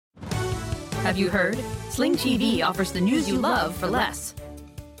Have you heard? Sling TV offers the news you love for less.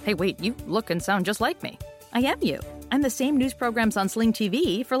 Hey, wait, you look and sound just like me. I am you. I'm the same news programs on Sling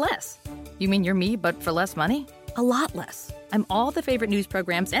TV for less. You mean you're me, but for less money? A lot less. I'm all the favorite news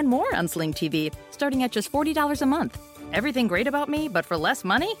programs and more on Sling TV, starting at just $40 a month. Everything great about me, but for less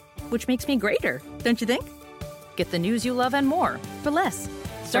money? Which makes me greater, don't you think? Get the news you love and more for less.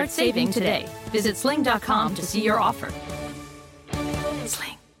 Start saving today. Visit sling.com to see your offer.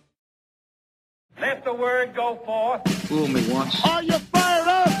 Sling. Let the word go forth. Fool me once. Are you fired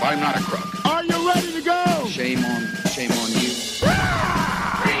up? I'm not a crook. Are you ready to go? Shame on you.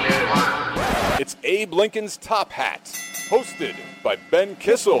 It's Abe Lincoln's Top Hat, hosted by Ben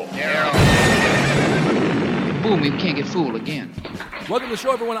Kissel. Fool me, we can't get fooled again. Welcome to the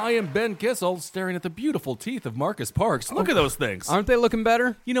show, everyone. I am Ben Kissel, staring at the beautiful teeth of Marcus Parks. Look at those things. Aren't they looking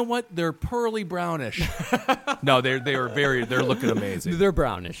better? You know what? They're pearly brownish. No, they're looking amazing. They're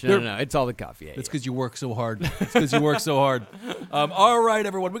brownish. No, it's all the coffee. It's because you work so hard. All right,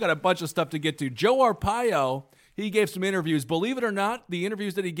 everyone. We got a bunch of stuff to get to. Joe Arpaio, he gave some interviews. Believe it or not, the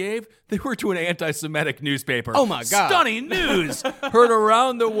interviews that he gave, they were to an anti-Semitic newspaper. Oh, my God. Stunning news. Heard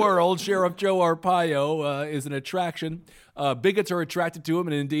around the world, Sheriff Joe Arpaio is an attraction. Bigots are attracted to him,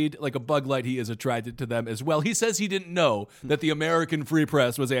 and indeed, like a bug light, he is attracted to them as well. He says he didn't know that the American Free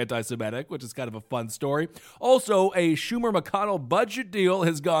Press was anti-Semitic, which is kind of a fun story. Also, a Schumer-McConnell budget deal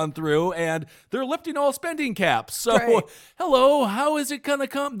has gone through, and they're lifting all spending caps. So, Great. Hello, how is it going to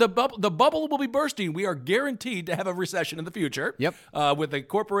come? The bubble will be bursting. We are guaranteed to have a recession in the future. Yep. With the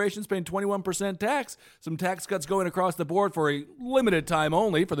corporations paying 21% tax, some tax cuts going across the board for a limited time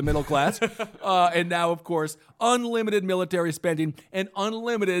only for the middle class, and now, of course, unlimited military spending and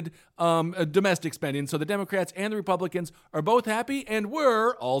unlimited domestic spending. So the Democrats and the Republicans are both happy, and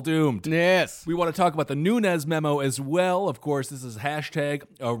we're all doomed. Yes. We want to talk about the Nunes memo as well. Of course, this is hashtag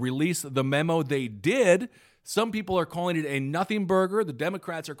release the memo they did. Some people are calling it a nothing burger. The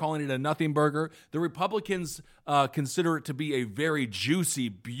Democrats are calling it a nothing burger. The Republicans consider it to be a very juicy,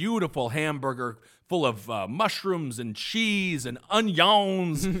 beautiful hamburger full of mushrooms and cheese and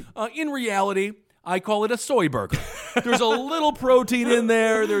onions. In reality, I call it a soy burger. There's a little protein in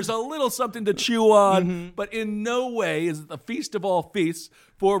there. There's a little something to chew on. But in no way is it the feast of all feasts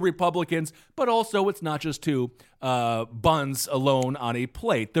for Republicans. But also, it's not just two buns alone on a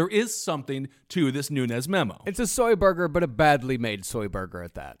plate. There is something to this Nunes memo. It's a soy burger, but a badly made soy burger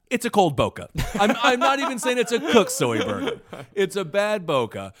at that. It's a cold boca. I'm not even saying it's a cooked soy burger. It's a bad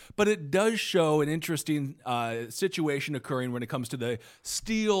boca, but it does show an interesting situation occurring when it comes to the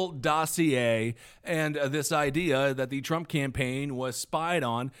Steele dossier and this idea that the Trump campaign was spied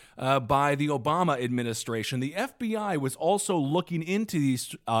on by the Obama administration. The FBI was also looking into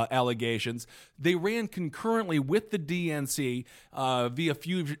these allegations. They ran concurrently with the DNC via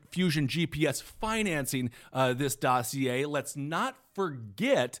Fusion GPS financing this dossier. Let's not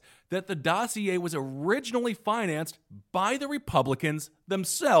forget that the dossier was originally financed by the Republicans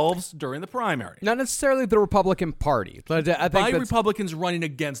themselves during the primary. Not necessarily the Republican Party. I think by Republicans running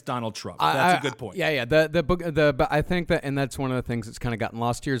against Donald Trump. That's a good point. Yeah. But I think that, and that's one of the things that's kind of gotten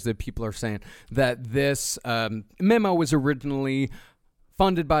lost here, is that people are saying that this memo was originally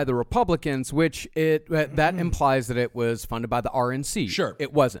funded by the Republicans, which that implies that it was funded by the RNC. Sure,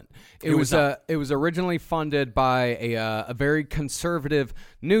 it wasn't. It was originally funded by a very conservative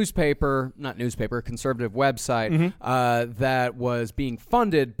conservative website that was being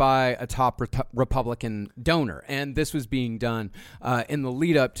funded by a top Republican donor, and this was being done in the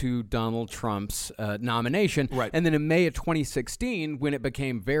lead up to Donald Trump's nomination. Right, and then in May of 2016, when it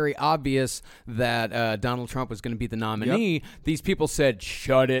became very obvious that Donald Trump was going to be the nominee, these people said,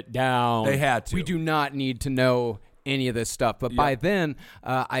 shut it down. They had to. We do not need to know any of this stuff. But by then,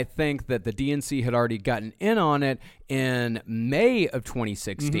 I think that the DNC had already gotten in on it in May of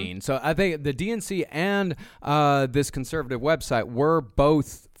 2016. So I think the DNC and this conservative website were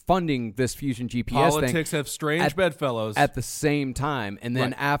both funding this Fusion GPS thing. Politics have strange bedfellows. At the same time. And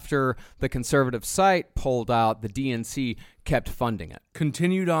then after the conservative site pulled out, the DNC kept funding it.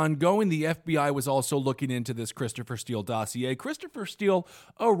 Continued ongoing, the FBI was also looking into this Christopher Steele dossier. Christopher Steele,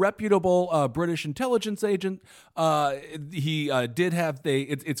 a reputable British intelligence agent, he did have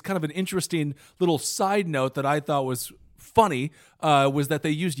it's kind of an interesting little side note that I thought was funny, was that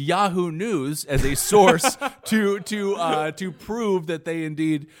they used Yahoo News as a source to prove that they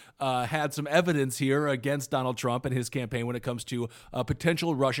indeed had some evidence here against Donald Trump and his campaign when it comes to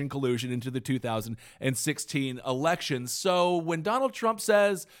potential Russian collusion into the 2016 election. So when Donald Trump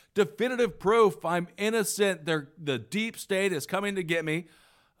says definitive proof, I'm innocent, the deep state is coming to get me.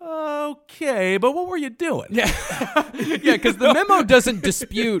 Okay, but what were you doing? Yeah, because the memo doesn't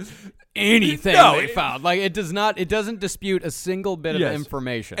dispute anything No, they found. Like it doesn't dispute a single bit of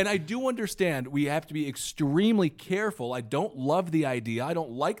information. And I do understand we have to be extremely careful. I don't love the idea. I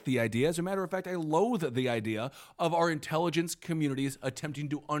don't like the idea. As a matter of fact, I loathe the idea of our intelligence communities attempting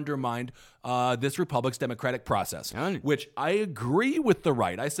to undermine this republic's democratic process, which I agree with the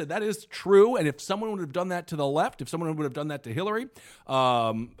right. I said that is true. And if someone would have done that to the left, if someone would have done that to Hillary,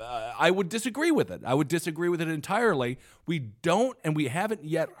 I would disagree with it. I would disagree with it entirely. We don't, and we haven't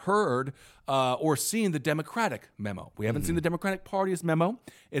yet heard or seen the Democratic memo. We haven't seen the Democratic Party's memo.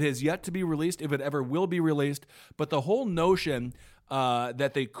 It has yet to be released, if it ever will be released. But the whole notion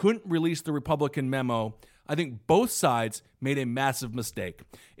that they couldn't release the Republican memo, I think both sides made a massive mistake.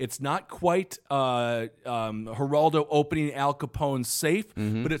 It's not quite Geraldo opening Al Capone's safe,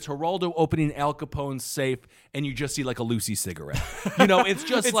 but it's Geraldo opening Al Capone's safe, and you just see like a Lucy cigarette. You know, it's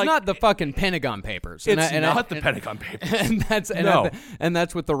just it's like not the fucking Pentagon Papers. It's not the Pentagon Papers. And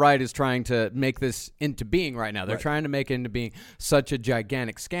that's what the right is trying to make this into being right now. They're trying to make it into being such a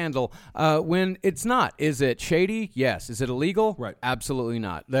gigantic scandal when it's not. Is it shady? Yes. Is it illegal? Right. Absolutely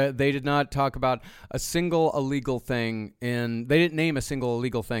not. They did not talk about a single illegal thing they didn't name a single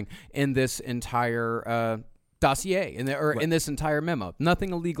illegal thing in this entire dossier, in this entire memo.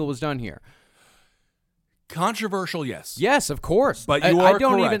 Nothing illegal was done here. Controversial, yes. Yes, of course. But you are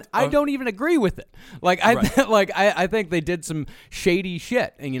correct. I don't even agree with it. I think they did some shady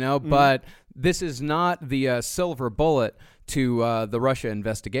shit, but this is not the silver bullet to the Russia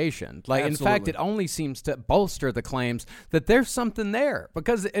investigation. In fact, it only seems to bolster the claims that there's something there,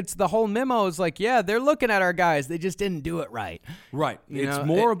 because it's the whole memo is like, yeah, they're looking at our guys, they just didn't do it right. Right. It's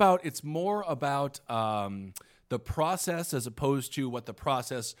more about the process as opposed to what the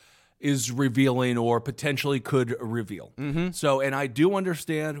process is revealing or potentially could reveal. So, and I do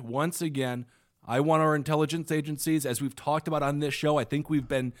understand, once again, I want our intelligence agencies, as we've talked about on this show, I think we've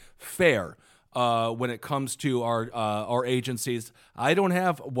been fair when it comes to our agencies. I don't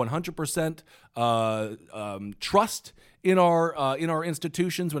have 100% trust in our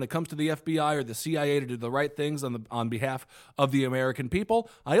institutions when it comes to the FBI or the CIA to do the right things on behalf of the American people.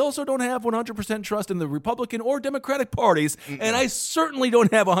 I also don't have 100% trust in the Republican or Democratic parties, and I certainly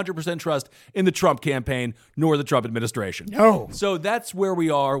don't have 100% trust in the Trump campaign nor the Trump administration. No. So that's where we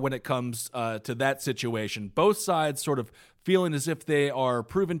are when it comes to that situation. Both sides sort of feeling as if they are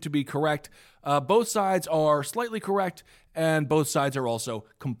proven to be correct. Both sides are slightly correct, and both sides are also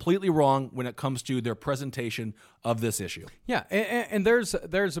completely wrong when it comes to their presentation of this issue. Yeah, and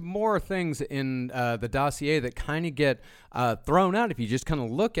there's more things in the dossier that kind of get thrown out if you just kind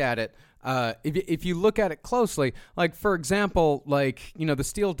of look at it. If you look at it closely, like, for example, the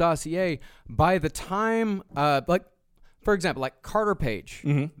Steele dossier, by the time, for example, like Carter Page,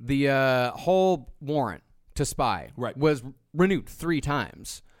 the whole warrant to spy was renewed 3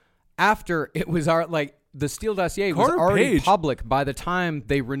 times. After it was the Steele dossier was already public by the time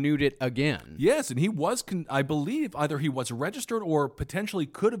they renewed it again. Yes, and he was, I believe, either he was registered or potentially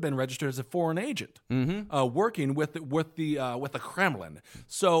could have been registered as a foreign agent, working with the Kremlin.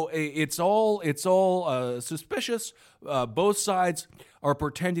 So it's all suspicious. Both sides are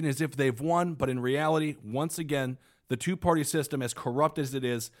pretending as if they've won, but in reality, once again, the two-party system, as corrupt as it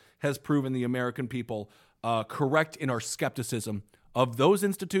is, has proven the American people correct in our skepticism of those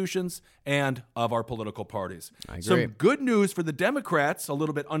institutions and of our political parties. I agree. Some good news for the Democrats, a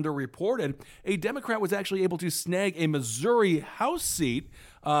little bit underreported. A Democrat was actually able to snag a Missouri House seat.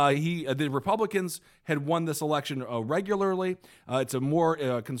 The Republicans had won this election regularly. It's a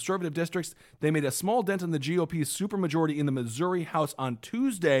more conservative districts. They made a small dent in the GOP's supermajority in the Missouri House on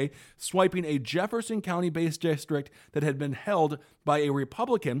Tuesday, swiping a Jefferson County-based district that had been held by a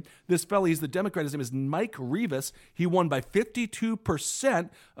Republican. This fellow, he's the Democrat. His name is Mike Rivas. He won by 52%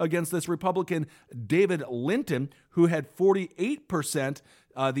 against this Republican, David Linton, who had 48%.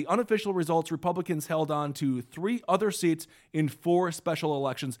 The unofficial results, Republicans held on to 3 other seats in 4 special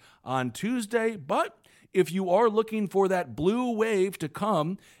elections on Tuesday. But if you are looking for that blue wave to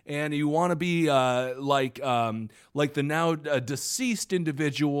come and you want to be like the now deceased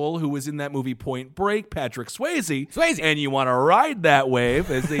individual who was in that movie Point Break, Patrick Swayze, and you want to ride that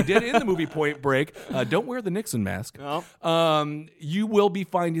wave, as they did in the movie Point Break, don't wear the Nixon mask. No. You will be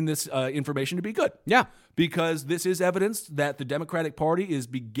finding this information to be good. Yeah. Because this is evidence that the Democratic Party is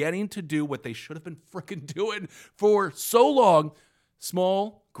beginning to do what they should have been freaking doing for so long.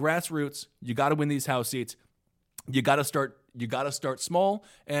 Small, grassroots, you got to win these House seats. You got to start You got to start small,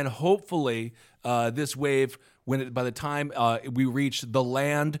 and hopefully this wave, by the time we reach the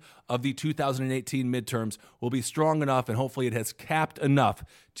land of the 2018 midterms, will be strong enough, and hopefully it has capped enough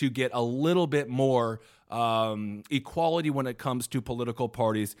to get a little bit more equality when it comes to political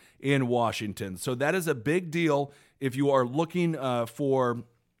parties in Washington. So that is a big deal if you are looking for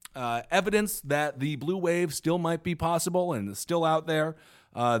evidence that the blue wave still might be possible and is still out there.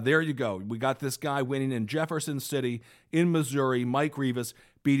 There you go. We got this guy winning in Jefferson City in Missouri, Mike Rivas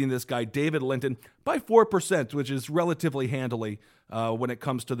beating this guy, David Linton, by 4%, which is relatively handily when it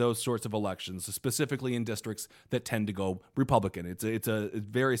comes to those sorts of elections, specifically in districts that tend to go Republican. It's a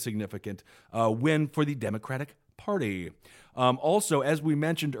very significant win for the Democratic Party. Also, as we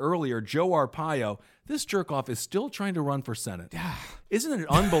mentioned earlier, Joe Arpaio, this jerk-off is still trying to run for Senate. Isn't it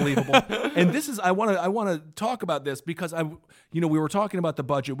unbelievable? And this is I want to talk about this because we were talking about the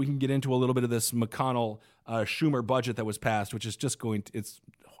budget. We can get into a little bit of this McConnell Schumer budget that was passed, which is just it's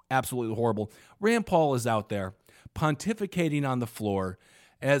absolutely horrible. Rand Paul is out there pontificating on the floor,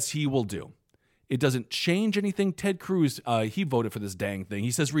 as he will do. It doesn't change anything. Ted Cruz, he voted for this dang thing.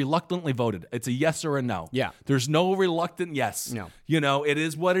 He says reluctantly voted. It's a yes or a no. Yeah. There's no reluctant yes. No. It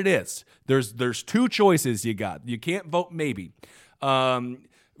is what it is. There's two choices you got. You can't vote maybe.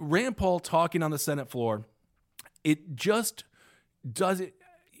 Rand Paul talking on the Senate floor, it just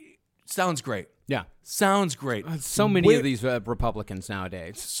sounds great. Yeah. Sounds great. So many of these Republicans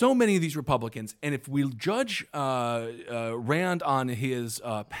nowadays. So many of these Republicans. And if we judge Rand on his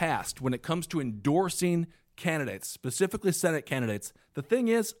past when it comes to endorsing candidates, specifically Senate candidates, the thing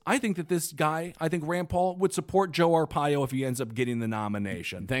is, I think Rand Paul would support Joe Arpaio if he ends up getting the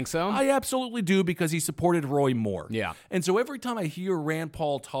nomination. Think so? I absolutely do, because he supported Roy Moore. Yeah. And so every time I hear Rand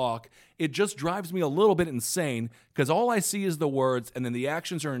Paul talk, it just drives me a little bit insane, because all I see is the words and then the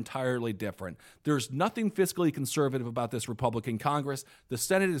actions are entirely different. There's nothing fiscally conservative about this Republican Congress. The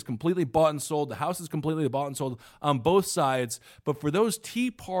Senate is completely bought and sold. The House is completely bought and sold on both sides. But for those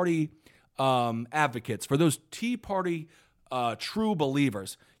Tea Party advocates, for those Tea Party true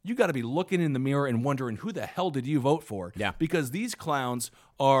believers, you got to be looking in the mirror and wondering, who the hell did you vote for? Yeah. Because these clowns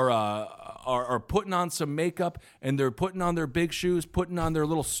are putting on some makeup, and they're putting on their big shoes, putting on their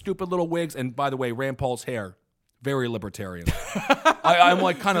little stupid little wigs. And by the way, Rand Paul's hair, very libertarian. I'm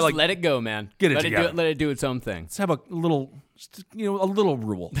like kind of like, let it go, man. Get it together. Let it do its own thing. Let's have a little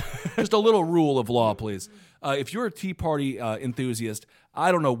rule, just a little rule of law, please. If you're a Tea Party enthusiast,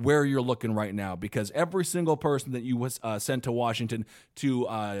 I don't know where you're looking right now, because every single person that you sent to Washington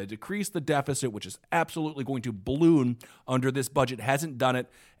to decrease the deficit, which is absolutely going to balloon under this budget, hasn't done it.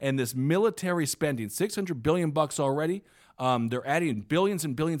 And this military spending, $600 billion already. They're adding billions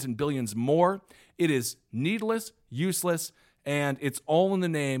and billions and billions more. It is needless, useless, and it's all in the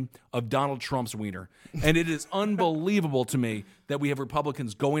name of Donald Trump's wiener. And it is unbelievable to me that we have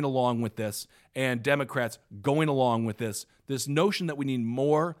Republicans going along with this and Democrats going along with this. This notion that we need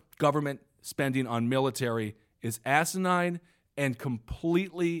more government spending on military is asinine and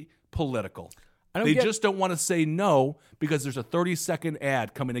completely political. They just don't want to say no, because there's a 30-second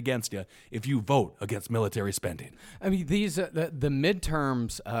ad coming against you if you vote against military spending. I mean, these the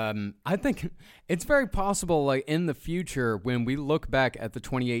midterms, I think it's very possible, like in the future, when we look back at the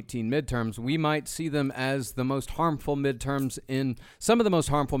 2018 midterms, we might see them as the most harmful midterms in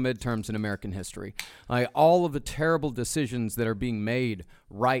American history. Like all of the terrible decisions that are being made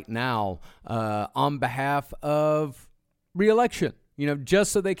right now on behalf of re-election.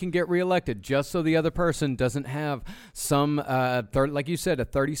 Just so they can get reelected, just so the other person doesn't have some, like you said, a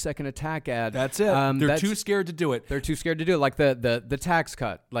 30-second attack ad. That's it. They're too scared to do it. They're too scared to do it. Like the tax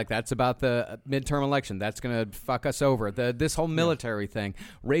cut. Like that's about the midterm election. That's going to fuck us over. This whole military thing,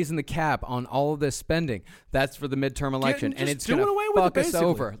 raising the cap on all of this spending, that's for the midterm election. And it's going to fuck us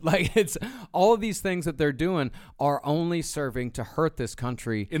over. Like it's all of these things that they're doing are only serving to hurt this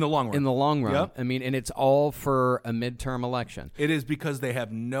country in the long run. Yep. I mean, and it's all for a midterm election. It is because they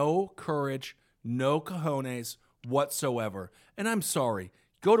have no courage, no cojones whatsoever. And I'm sorry,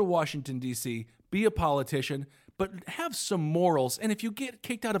 go to Washington, D.C., be a politician, but have some morals. And if you get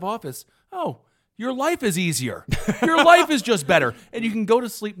kicked out of office, your life is easier. Your life is just better. And you can go to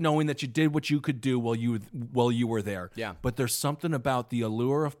sleep knowing that you did what you could do while you were there. Yeah. But there's something about the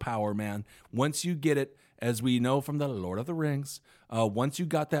allure of power, man. Once you get it, as we know from the Lord of the Rings, Once you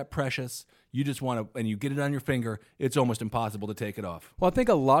got that precious, you just want to, and you get it on your finger, it's almost impossible to take it off. Well,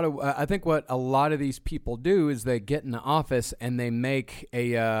 I think what a lot of these people do is they get in the office and they make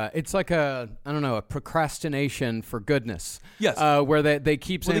it's like a procrastination for goodness. Yes. Where they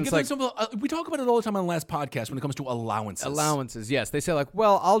keep saying it's like, we talk about it all the time on the last podcast when it comes to allowances. Allowances, yes. They say like,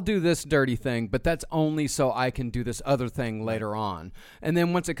 well, I'll do this dirty thing, but that's only so I can do this other thing later on. And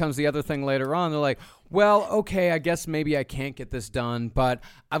then once it comes to the other thing later on, they're like, well, okay, I guess maybe I can't get this done, but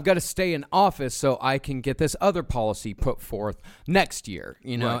I've got to stay in office so I can get this other policy put forth next year,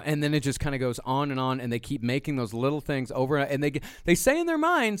 Right. And then it just kind of goes on, and they keep making those little things over, and they say in their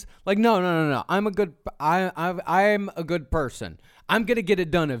minds like, no, I'm a good person. I'm going to get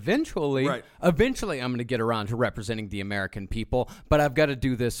it done eventually. Right. Eventually, I'm going to get around to representing the American people, but I've got to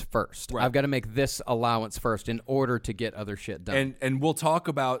do this first. Right. I've got to make this allowance first in order to get other shit done. And we'll talk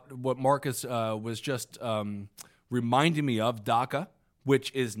about what Marcus was just reminding me of, DACA,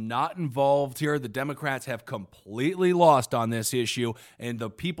 which is not involved here. The Democrats have completely lost on this issue, and the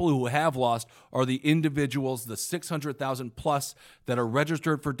people who have lost are the individuals, the 600,000 plus that are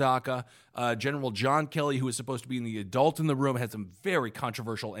registered for DACA. General John Kelly, who is supposed to be the adult in the room, had some very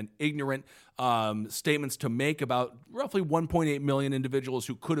controversial and ignorant statements to make about roughly 1.8 million individuals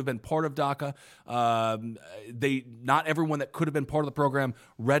who could have been part of DACA. Not everyone that could have been part of the program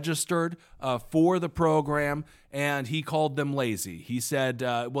registered for the program, and he called them lazy. He said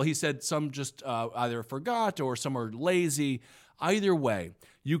some just either forgot or some are lazy. Either way,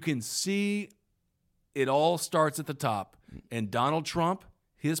 you can see it all starts at the top, and Donald Trump,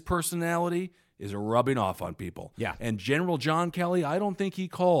 his personality is rubbing off on people. Yeah. And General John Kelly, I don't think he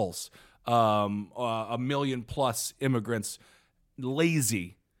calls a million plus immigrants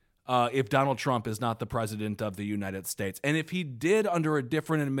lazy if Donald Trump is not the president of the United States. And if he did under a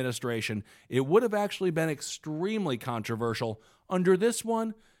different administration, it would have actually been extremely controversial. Under this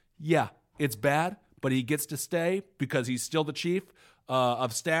one, yeah, it's bad, but he gets to stay because he's still the chief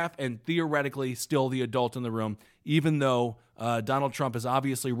of staff and theoretically still the adult in the room, even though Donald Trump is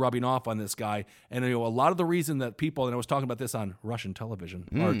obviously rubbing off on this guy. And a lot of the reason that people, and I was talking about this on Russian television,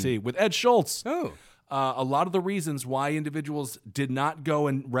 RT, with Ed Schultz. Oh. A lot of the reasons why individuals did not go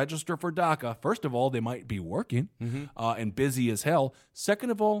and register for DACA, first of all, they might be working and busy as hell. Second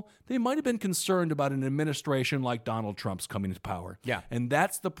of all, they might have been concerned about an administration like Donald Trump's coming to power. Yeah. And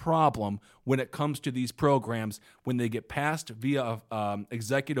that's the problem when it comes to these programs, when they get passed via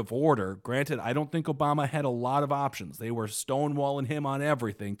executive order. Granted, I don't think Obama had a lot of options. They were stonewalling him on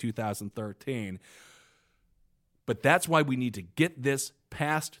everything, 2013. But that's why we need to get this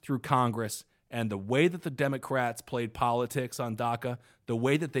passed through Congress. And the way that the Democrats played politics on DACA, the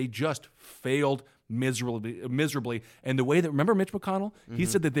way that they just failed miserably, and the way that, remember Mitch McConnell? He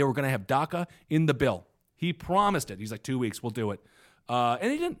said that they were going to have DACA in the bill. He promised it. He's like, 2 weeks, we'll do it.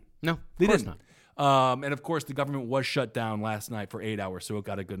 And he didn't. No, they of course didn't. not. And of course, the government was shut down last night for 8 hours, so it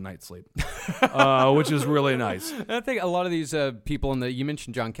got a good night's sleep, which is really nice. And I think a lot of these people you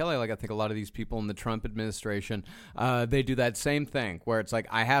mentioned John Kelly, like I think a lot of these people in the Trump administration, they do that same thing where it's like,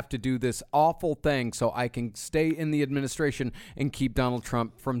 I have to do this awful thing so I can stay in the administration and keep Donald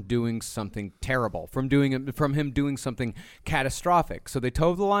Trump from doing something terrible, from him doing something catastrophic. So they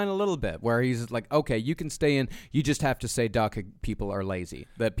toe the line a little bit where he's like, okay, you can stay in, you just have to say DACA people are lazy,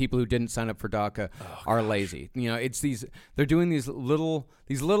 that people who didn't sign up for DACA are lazy. It's they're doing these little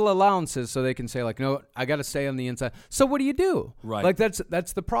allowances so they can say like, no, I got to stay on the inside. So what do you do? Right. Like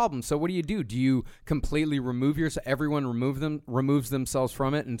that's the problem. So what do you do? Do you completely remove yourself? Everyone removes themselves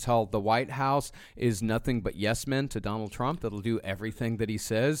from it until the White House is nothing but yes men to Donald Trump that'll do everything that he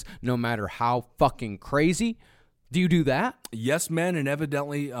says, no matter how fucking crazy. Do you do that? Yes men, and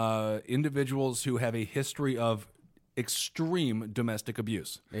evidently individuals who have a history of extreme domestic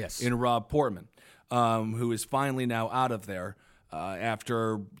abuse. Yes. In Rob Portman, who is finally now out of there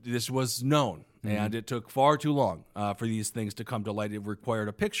after this was known. And it took far too long for these things to come to light. It required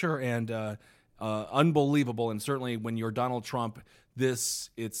a picture and unbelievable. And certainly when you're Donald Trump, it's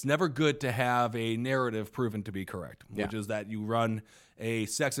never good to have a narrative proven to be correct, which is that you run a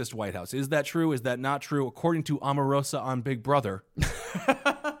sexist White House. Is that true? Is that not true? According to Omarosa on Big Brother,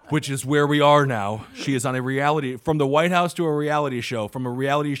 which is where we are now. She is on a reality, from the White House to a reality show, from a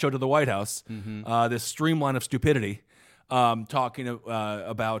reality show to the White House, this streamline of stupidity, talking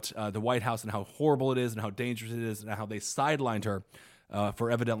about the White House and how horrible it is and how dangerous it is and how they sidelined her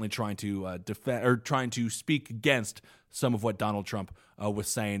for evidently trying to defend or trying to speak against some of what Donald Trump was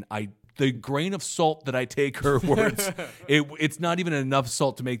saying. I the grain of salt that I take her words, it's not even enough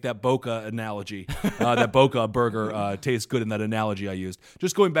salt to make that Boca analogy, that Boca burger taste good in that analogy I used.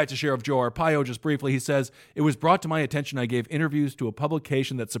 Just going back to Sheriff Joe Arpaio, just briefly, he says, "It was brought to my attention I gave interviews to a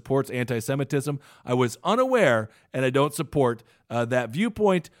publication that supports anti-Semitism. I was unaware, and I don't support that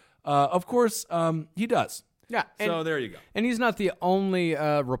viewpoint." Of course, he does. Yeah. So there you go. And he's not the only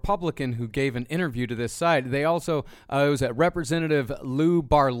Republican who gave an interview to this site. They also, it was Representative Lou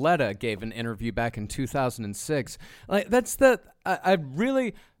Barletta gave an interview back in 2006. Like, I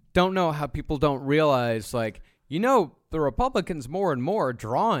really don't know how people don't realize, like, the Republicans more and more are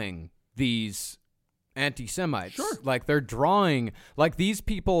drawing these anti-Semites. Sure. Like, they're drawing, like, these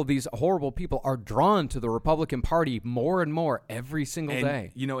people, these horrible people are drawn to the Republican Party more and more every single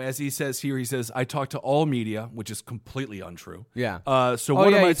day. As he says here, he says, "I talk to all media," which is completely untrue. Yeah.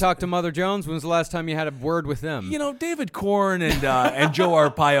 You talked to Mother Jones. When was the last time you had a word with them? David Corn and Joe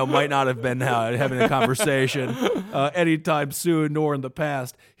Arpaio might not have been having a conversation anytime soon, nor in the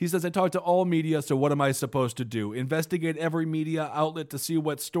past. He says, "I talk to all media, so what am I supposed to do? Investigate every media outlet to see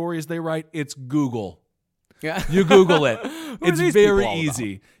what stories they write? It's Google." Yeah. You Google it. It's these very people all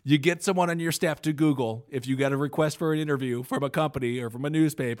easy. You get someone on your staff to Google. If you get a request for an interview from a company or from a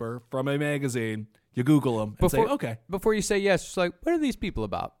newspaper, from a magazine, you Google them and say, okay. Before you say yes, it's like, what are these people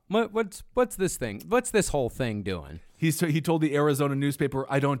about? What's this thing? What's this whole thing doing? He told the Arizona newspaper,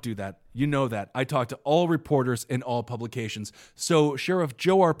 "I don't do that. You know that. I talk to all reporters in all publications." So Sheriff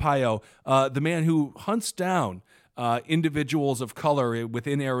Joe Arpaio, the man who hunts down individuals of color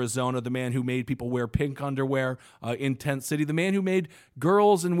within Arizona, the man who made people wear pink underwear in Tent City, the man who made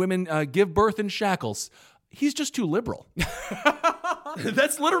girls and women give birth in shackles. He's just too liberal.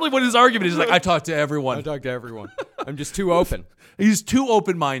 That's literally what his argument is. He's like, "I talk to everyone. I'm just too open." He's too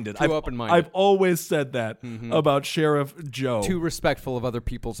open-minded. Open-minded. I've always said that about Sheriff Joe. Too respectful of other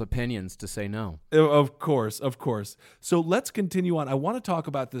people's opinions to say no. Of course. So let's continue on. I want to talk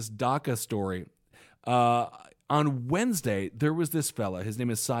about this DACA story. On Wednesday, there was this fella. His name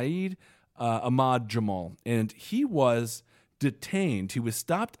is Saeed Ahmad Jamal, and he was detained. He was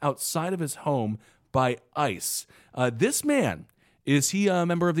stopped outside of his home by ICE. This man, is he a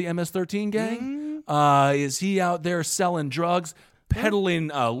member of the MS-13 gang? Is he out there selling drugs, peddling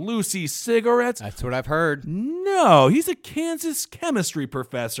Lucy cigarettes? That's what I've heard. No, he's a Kansas chemistry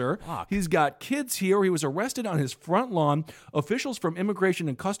professor. Fuck. He's got kids here. He was arrested on his front lawn. Officials from Immigration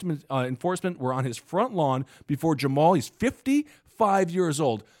and Customs Enforcement were on his front lawn before Jamal. He's 55 years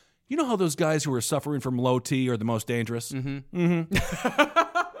old. You know how those guys who are suffering from low T are the most dangerous?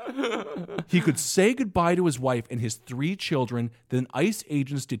 He could say goodbye to his wife and his 3 children. Then ICE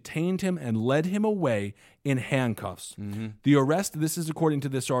agents detained him and led him away in handcuffs. The arrest, this is according to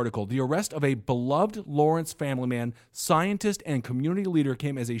this article, the arrest of a beloved Lawrence family man, scientist, and community leader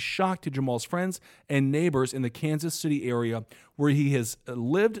came as a shock to Jamal's friends and neighbors in the Kansas City area, where he has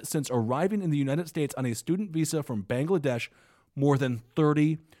lived since arriving in the United States on a student visa from Bangladesh more than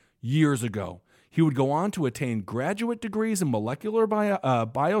 30 years ago. He would go on to attain graduate degrees in molecular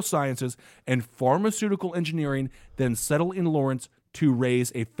biosciences and pharmaceutical engineering, then settle in Lawrence to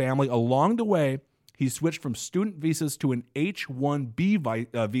raise a family. Along the way, he switched from student visas to an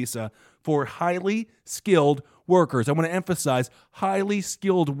H-1B visa for highly skilled workers. I want to emphasize highly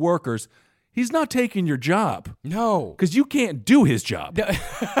skilled workers. He's not taking your job. No. Because you can't do his job.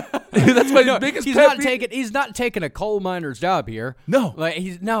 That's my biggest he's pet not peeve. He's not taking a coal miner's job here. No.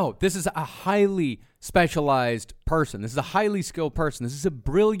 This is a highly specialized person. This is a highly skilled person. This is a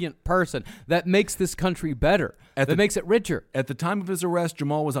brilliant person that makes this country better, that makes it richer. At the time of his arrest,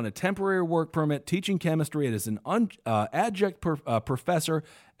 Jamal was on a temporary work permit teaching chemistry as an adjunct professor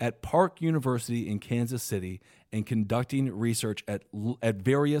at Park University in Kansas City and conducting research at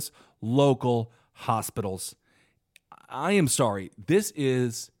various local hospitals. I am sorry. This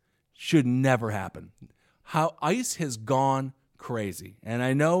should never happen. How ICE has gone crazy. And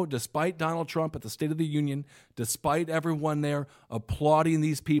I know, despite Donald Trump at the State of the Union, despite everyone there applauding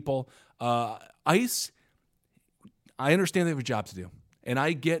these people, ICE, I understand they have a job to do. And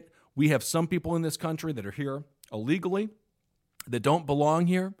I get we have some people in this country that are here illegally, that don't belong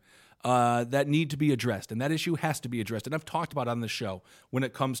here, that need to be addressed. And that issue has to be addressed. And I've talked about it on this show when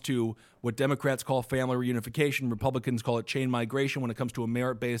it comes to what Democrats call family reunification, Republicans call it chain migration when it comes to a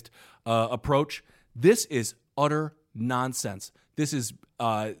merit-based approach. This is utter nonsense. This is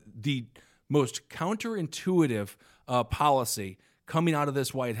the most counterintuitive policy coming out of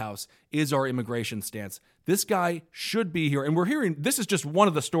this White House is our immigration stance. This guy should be here. And we're hearing, this is just one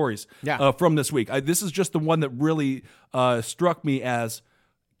of the stories from this week. This is just the one that really struck me as,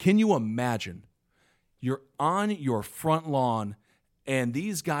 can you imagine you're on your front lawn and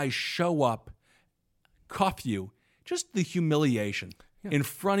these guys show up, cuff you, just the humiliation in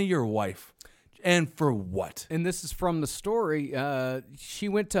front of your wife. And for what? And this is from the story. She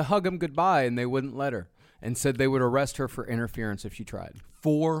went to hug him goodbye, and they wouldn't let her, and said they would arrest her for interference if she tried.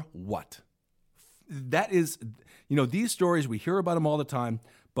 For what? That is, these stories, we hear about them all the time,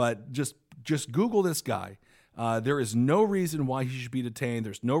 but just Google this guy. There is no reason why he should be detained.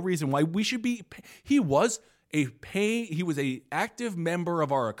 There's no reason why we should be. He was a active member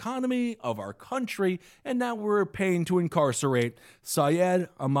of our economy, of our country, and now we're paying to incarcerate Syed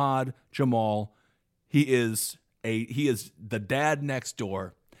Ahmad Jamal. He is the dad next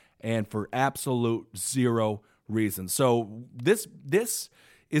door, and for absolute zero reason. So this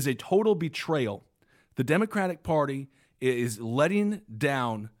is a total betrayal. The Democratic Party is letting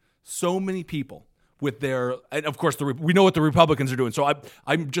down so many people with their, and of course, we know what the Republicans are doing. So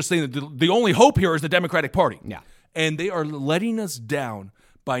I'm just saying that the only hope here is the Democratic Party. Yeah. And they are letting us down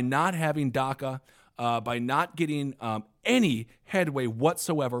by not having DACA, by not getting any headway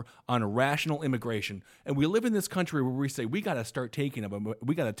whatsoever on rational immigration. And we live in this country where we say we got to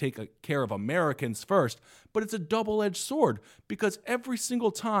take care of Americans first. But it's a double-edged sword, because every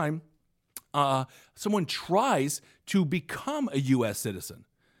single time someone tries to become a U.S. citizen,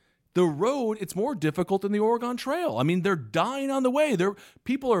 the road, it's more difficult than the Oregon Trail. I mean, they're dying on the way.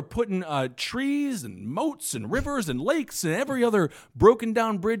 People are putting trees and moats and rivers and lakes and every other broken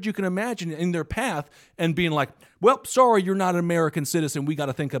down bridge you can imagine in their path, and being like, well, sorry, you're not an American citizen. We got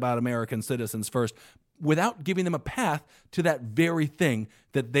to think about American citizens first, without giving them a path to that very thing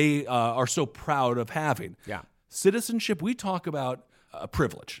that they are so proud of having. Yeah. Citizenship, we talk about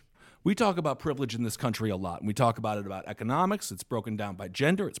privilege. We talk about privilege in this country a lot, and we talk about it about economics. It's broken down by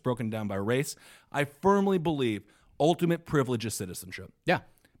gender. It's broken down by race. I firmly believe ultimate privilege is citizenship. Yeah.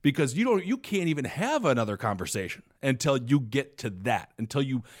 Because you can't even have another conversation until you get to that, until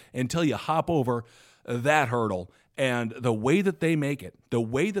you hop over that hurdle. And the way that they make it, the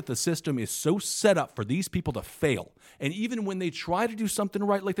way that the system is so set up for these people to fail, and even when they try to do something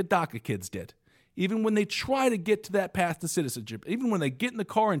right, like the DACA kids did, even when they try to get to that path to citizenship, even when they get in the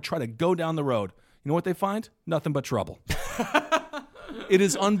car and try to go down the road, you know what they find? Nothing but trouble. It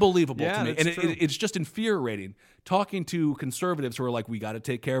is unbelievable to me. And it's just infuriating talking to conservatives who are like, we got to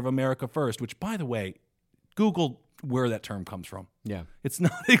take care of America first, which, by the way, Google where that term comes from. Yeah. It's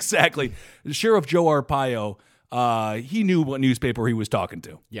not exactly. Sheriff Joe Arpaio, he knew what newspaper he was talking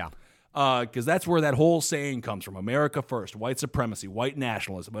to. Yeah. Because that's where that whole saying comes from. America first, white supremacy, white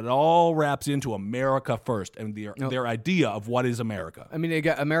nationalism. But it all wraps into America first and their idea of what is America. I mean,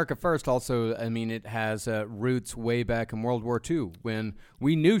 America First also, I mean, it has roots way back in World War II, when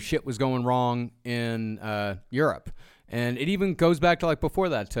we knew shit was going wrong in Europe. And it even goes back to like before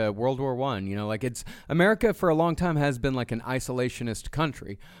that, to World War I. You know, like it's America for a long time has been like an isolationist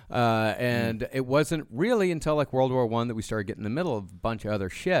country, and it wasn't really until like World War I that we started getting in the middle of a bunch of other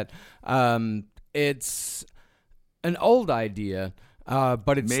shit. It's an old idea,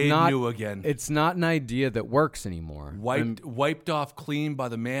 but it's made not new again. It's not an idea that works anymore. Wiped off clean by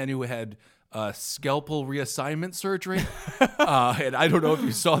the man who had scalpel reassignment surgery. And I don't know if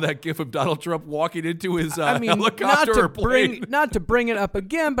you saw that gif of Donald Trump walking into his helicopter or plane. Not to bring it up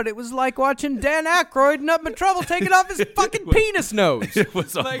again, but it was like watching Dan Aykroyd in Up in Trouble taking off his fucking penis nose. It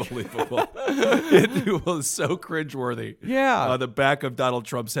was unbelievable. It was so cringeworthy. Yeah. The back of Donald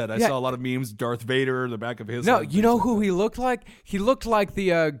Trump's head. I saw a lot of memes. Darth Vader, the back of his head. No, you know who he looked like? He looked like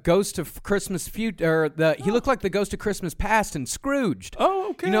the ghost of Christmas Future. He looked like the ghost of Christmas Past in Scrooged. Oh,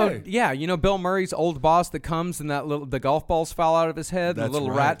 okay. You know Bill Murray's old boss that comes and the golf balls fall out of his head and the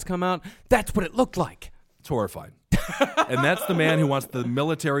little rats come out? That's what it looked like. It's horrifying. And that's the man who wants the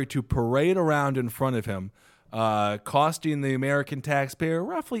military to parade around in front of him, costing the American taxpayer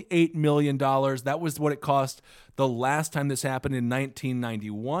roughly $8 million. That was what it cost the last time this happened in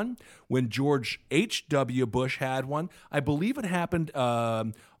 1991 when George H.W. Bush had one. I believe it happened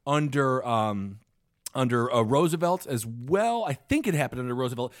under Roosevelt as well. I think it happened under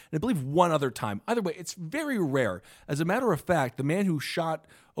Roosevelt, and I believe one other time. Either way, it's very rare. As a matter of fact, the man who shot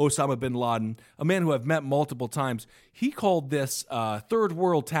Osama bin Laden, a man who I've met multiple times, he called this third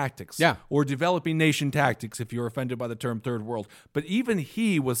world tactics, or developing nation tactics, if you're offended by the term third world. But even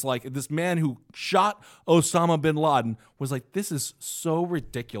he was like, this man who shot Osama bin Laden was like, this is so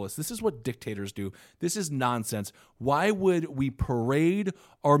ridiculous. This is what dictators do. This is nonsense. Why would we parade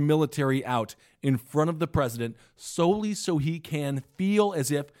our military out in front of the president solely so he can feel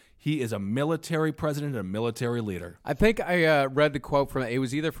as if He is a military president and a military leader. I think I read the quote from it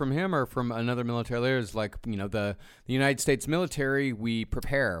was either from him or from another military leader. It's like, the United States military, we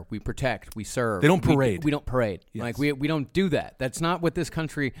prepare, we protect, we serve. They don't parade. We don't parade. Yes. Like we don't do that. That's not what this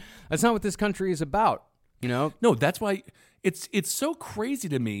country is about. No, that's why it's so crazy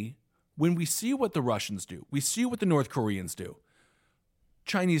to me when we see what the Russians do. We see what the North Koreans do.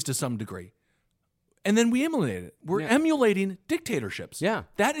 Chinese to some degree. And then we emulate it. We're emulating dictatorships. Yeah.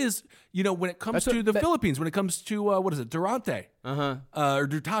 That is, when it comes to the Philippines, when it comes to, what is it, Durante? Uh-huh. Or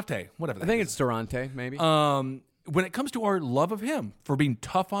Duterte, whatever. I think it's Durante, maybe. When it comes to our love of him for being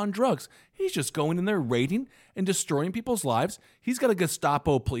tough on drugs, he's just going in there raiding and destroying people's lives. He's got a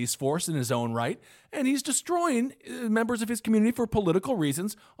Gestapo police force in his own right, and he's destroying members of his community for political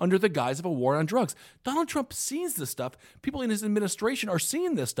reasons under the guise of a war on drugs. Donald Trump sees this stuff. People in his administration are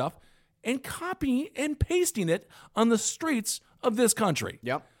seeing this stuff and copying and pasting it on the streets of this country.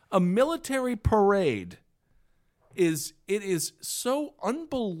 Yep. A military parade is so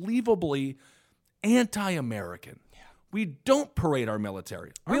unbelievably anti-American. Yeah. We don't parade our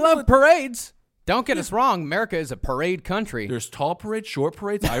military. We love parades. Don't get us wrong. America is a parade country. There's tall parades, short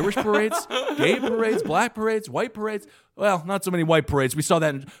parades, Irish parades, gay parades, black parades, white parades. Well, not so many white parades. We saw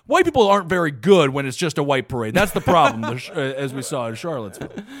that. White people aren't very good when it's just a white parade. That's the problem, as we saw in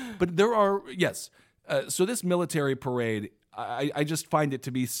Charlottesville. But there are, yes. So this military parade, I just find it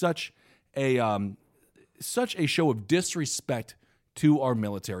to be such a show of disrespect to our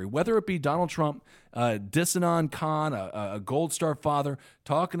military, whether it be Donald Trump dissing on Khan, a Gold Star father,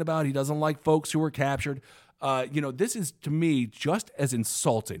 talking about he doesn't like folks who were captured. This is, to me, just as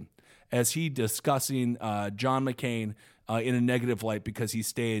insulting as he discussing John McCain in a negative light because he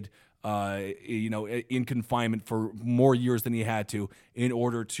stayed in confinement for more years than he had to in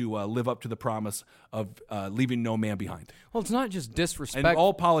order to live up to the promise of leaving no man behind. Well, it's not just disrespect. And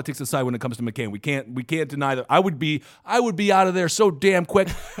all politics aside, when it comes to McCain, we can't deny that. I would be out of there so damn quick.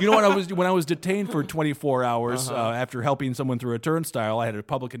 You know what? When I was detained for 24 hours after helping someone through a turnstile, I had a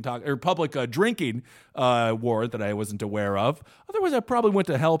public drinking warrant that I wasn't aware of. Otherwise, I probably went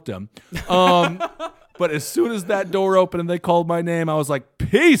to help him. But as soon as that door opened and they called my name, I was like,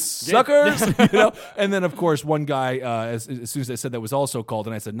 "Peace, suckers!" And then, of course, one guy, as soon as I said that, was also called,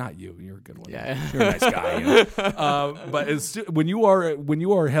 and I said, "Not you. You're a good one. Yeah. You're a nice guy." But when you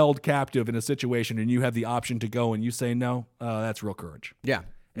are held captive in a situation and you have the option to go and you say no, that's real courage. Yeah.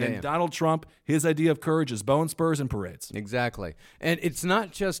 And Donald Trump, his idea of courage is bone spurs and parades. Exactly. And it's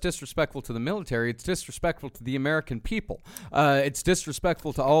not just disrespectful to the military, it's disrespectful to the American people. It's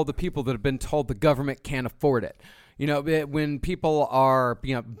disrespectful to all the people that have been told the government can't afford it. When people are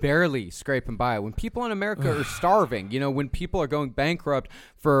barely scraping by, when people in America are starving, when people are going bankrupt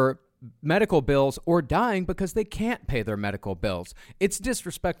for medical bills or dying because they can't pay their medical bills, it's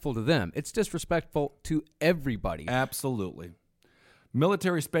disrespectful to them. It's disrespectful to everybody. Absolutely.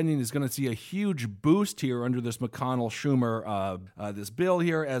 Military spending is going to see a huge boost here under this McConnell-Schumer this bill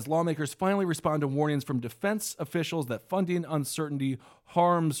here as lawmakers finally respond to warnings from defense officials that funding uncertainty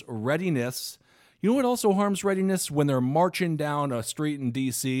harms readiness. You know what also harms readiness? When they're marching down a street in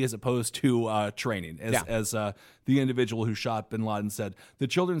D.C. as opposed to training. As the individual who shot bin Laden said, the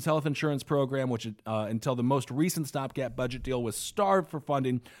Children's Health Insurance Program, which until the most recent stopgap budget deal was starved for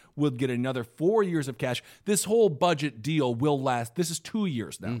funding, will get another 4 years of cash. This whole budget deal will last. This is 2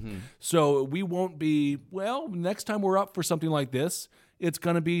 years now. Mm-hmm. So we won't be, next time we're up for something like this, it's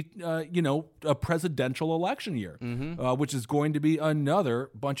going to be, a presidential election year, which is going to be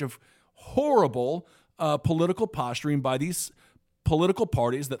another bunch of horrible political posturing by these political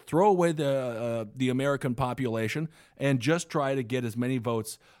parties that throw away the American population and just try to get as many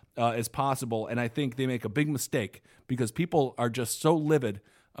votes as possible. And I think they make a big mistake because people are just so livid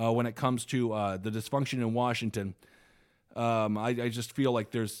when it comes to the dysfunction in Washington. I just feel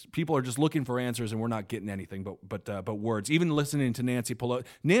like people are just looking for answers and we're not getting anything but words. Even listening to Nancy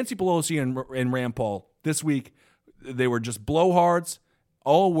Pelosi and Rand Paul this week, they were just blowhards.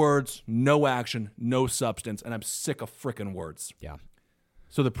 All words, no action, no substance, and I'm sick of frickin' words. Yeah.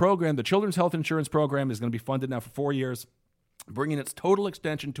 So the Children's Health Insurance Program is going to be funded now for 4 years, bringing its total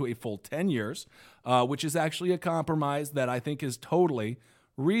extension to a full 10 years, which is actually a compromise that I think is totally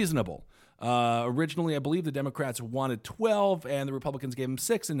reasonable. Originally, I believe the Democrats wanted 12, and the Republicans gave them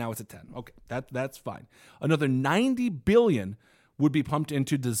 6, and now it's at 10. Okay, that's fine. Another $90 billion would be pumped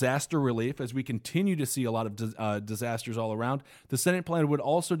into disaster relief as we continue to see a lot of disasters all around. The Senate plan would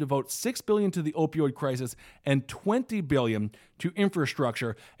also devote $6 billion to the opioid crisis and $20 billion to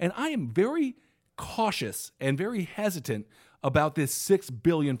infrastructure. And I am very cautious and very hesitant about this $6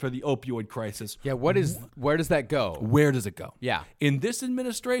 billion for the opioid crisis. Yeah, where does that go? Where does it go? Yeah. In this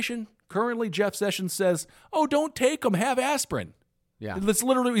administration, currently Jeff Sessions says, "Oh, don't take them. Have aspirin." Yeah. That's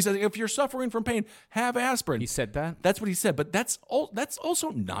literally what he says. If you're suffering from pain, have aspirin. He said that? That's what he said. But that's also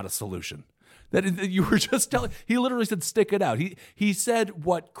not a solution. That you were just telling. He literally said, "Stick it out." He said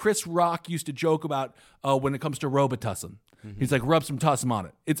what Chris Rock used to joke about when it comes to Robitussin. He's like, "Rub some Tussin on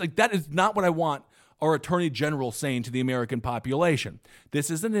it." It's like that is not what I want our Attorney General saying to the American population.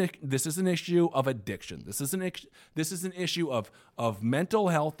 This is an issue of addiction. This is an issue of mental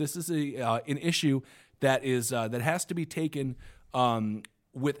health. This is an issue that has to be taken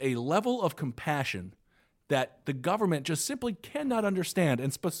with a level of compassion that the government just simply cannot understand,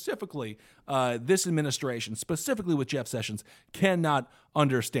 and specifically this administration, specifically with Jeff Sessions, cannot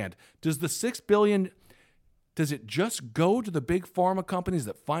understand. Does the $6 billion, does it just go to the big pharma companies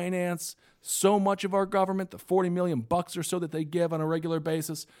that finance so much of our government, the $40 million or so that they give on a regular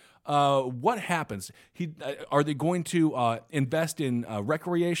basis? What happens? Are they going to invest in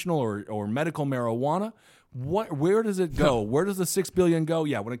recreational or medical marijuana? Where does it go? Where does the $6 billion go?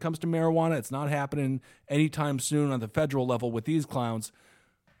 Yeah, when it comes to marijuana, it's not happening anytime soon on the federal level with these clowns.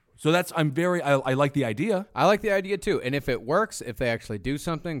 So I like the idea. I like the idea too. And if it works, if they actually do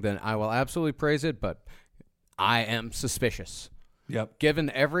something, then I will absolutely praise it. But I am suspicious. Yep.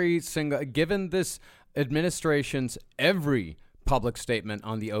 Given this administration's every public statement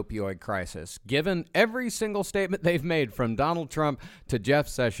on the opioid crisis, given every single statement they've made from Donald Trump to Jeff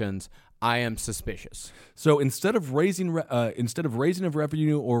Sessions, I am suspicious. So instead of raising of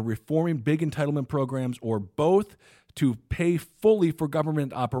revenue or reforming big entitlement programs, or both, to pay fully for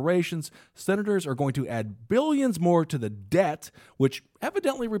government operations, senators are going to add billions more to the debt, which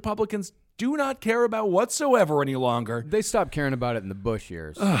evidently Republicans do not care about whatsoever any longer. They stopped caring about it in the Bush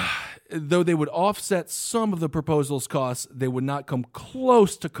years. Though they would offset some of the proposal's costs, they would not come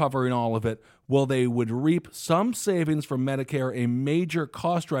close to covering all of it. Well, they would reap some savings from Medicare, a major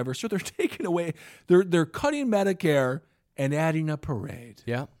cost driver. So they're taking away, they're cutting Medicare and adding a parade.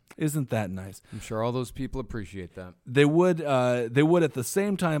 Yeah. Isn't that nice? I'm sure all those people appreciate that. They would at the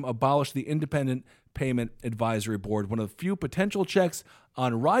same time abolish the Independent Payment Advisory Board, one of the few potential checks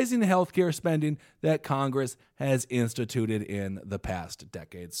on rising healthcare spending that Congress has instituted in the past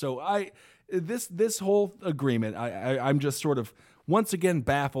decade. So this whole agreement, I'm just sort of once again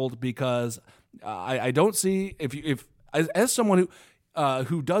baffled, because I don't see if as someone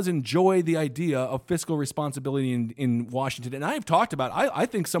who does enjoy the idea of fiscal responsibility in Washington, and I've talked about, I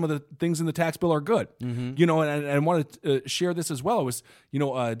think some of the things in the tax bill are good, and I want to share this as well. I was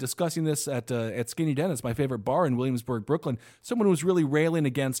discussing this at Skinny Dennis, my favorite bar in Williamsburg, Brooklyn. Someone was really railing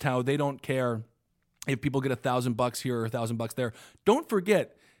against how they don't care if people get $1,000 here or $1,000 there. Don't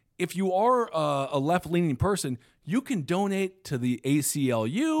forget, if you are a left-leaning person, you can donate to the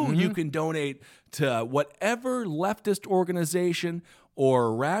ACLU, you can donate to whatever leftist organization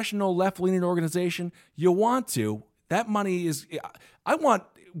or rational left-leaning organization you want to. That money is, I want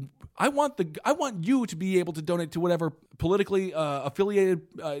you to be able to donate to whatever politically affiliated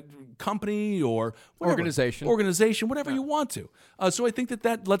company or whatever, organization, whatever you want to. So I think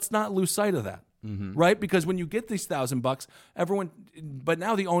that let's not lose sight of that. Right? Because when you get these $1,000, but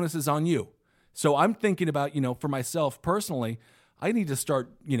now the onus is on you. So I'm thinking about, for myself personally, I need to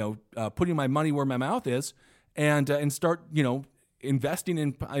start, putting my money where my mouth is, and start, investing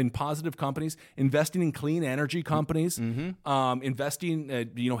in positive companies, investing in clean energy companies, investing,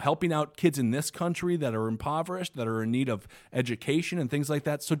 helping out kids in this country that are impoverished, that are in need of education and things like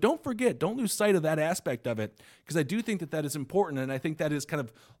that. So don't lose sight of that aspect of it, because I do think that is important, and I think that is kind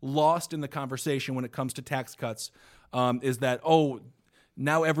of lost in the conversation when it comes to tax cuts, is that,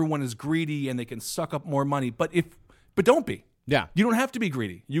 now everyone is greedy and they can suck up more money. But don't be. Yeah. You don't have to be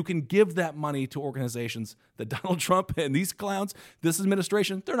greedy. You can give that money to organizations that Donald Trump and these clowns, this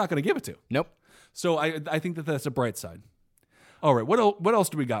administration, they're not going to give it to. Nope. So I think that's a bright side. All right. What else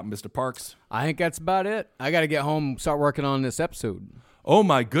do we got, Mr. Parks? I think that's about it. I got to get home, start working on this episode. Oh,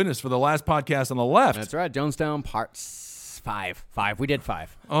 my goodness. For the last podcast on the left. That's right. Jonestown Parts 5. We did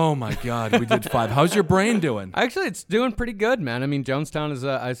 5. Oh, my God. We did 5. How's your brain doing? Actually, it's doing pretty good, man. I mean, Jonestown is,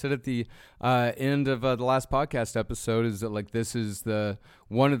 I said at the end of the last podcast episode, is that this is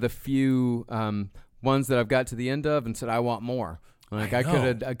one of the few ones that I've got to the end of and said, I want more. I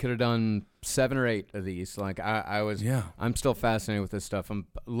could have done 7 or 8 of these. I'm still fascinated with this stuff. I'm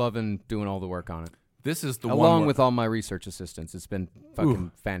loving doing all the work on it. This is the one along with all my research assistants. It's been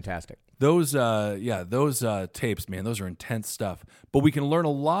fucking fantastic. Those tapes, man, those are intense stuff. But we can learn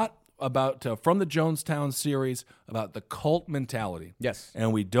a lot about from the Jonestown series about the cult mentality. Yes.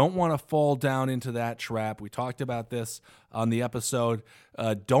 And we don't want to fall down into that trap. We talked about this on the episode.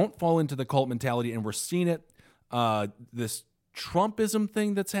 Don't fall into the cult mentality, and we're seeing it. This Trumpism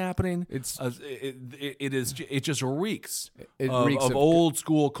thing that's happening. It just reeks. It reeks of old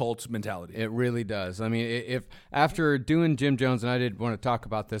school cult mentality. It really does. I mean, if after doing Jim Jones, and I did want to talk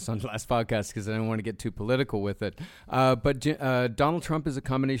about this on the last podcast because I didn't want to get too political with it, but Donald Trump is a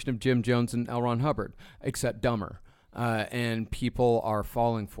combination of Jim Jones and L. Ron Hubbard, except dumber. And people are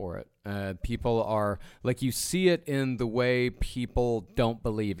falling for it. People are, like, you see it in the way people don't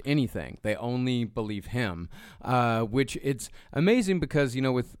believe anything. They only believe him, which it's amazing because,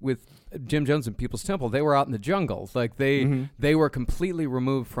 with Jim Jones and People's Temple, they were out in the jungle. Like, they were completely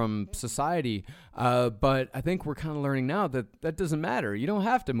removed from society. But I think we're kind of learning now that doesn't matter. You don't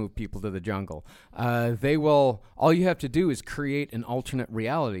have to move people to the jungle. All you have to do is create an alternate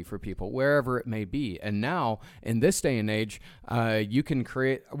reality for people, wherever it may be. And now, in this day and age, you can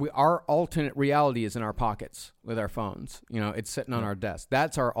create, our alternate reality is in our pockets with our phones. It's sitting on our desk.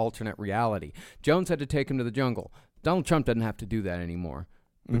 That's our alternate reality. Jones had to take him to the jungle. Donald Trump doesn't have to do that anymore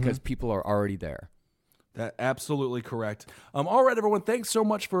because people are already there. That's absolutely correct. All right, everyone. Thanks so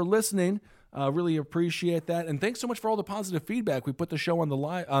much for listening. Really appreciate that, and thanks so much for all the positive feedback. We put the show on the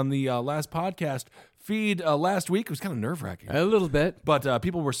last podcast feed last week. It was kind of nerve-wracking, a little bit, but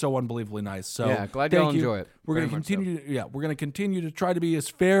people were so unbelievably nice. So yeah, glad y'all enjoy it. We're going to continue. We're going to continue to try to be as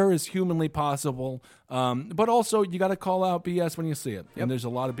fair as humanly possible. But also, you got to call out BS when you see it. Yep. And there's a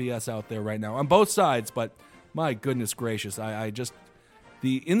lot of BS out there right now on both sides. But my goodness gracious, I just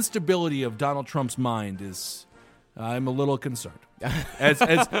the instability of Donald Trump's mind is. I'm a little concerned. As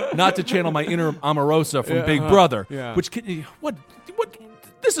not to channel my inner Omarosa from Big Brother, which what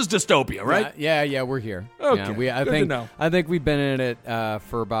this is dystopia, right? Yeah, we're here. Okay, I think we've been in it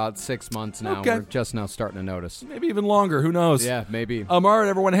for about 6 months now. Okay. We're just now starting to notice. Maybe even longer. Who knows? Yeah, maybe. All right,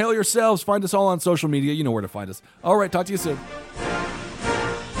 everyone, hail yourselves. Find us all on social media. You know where to find us. All right, talk to you soon.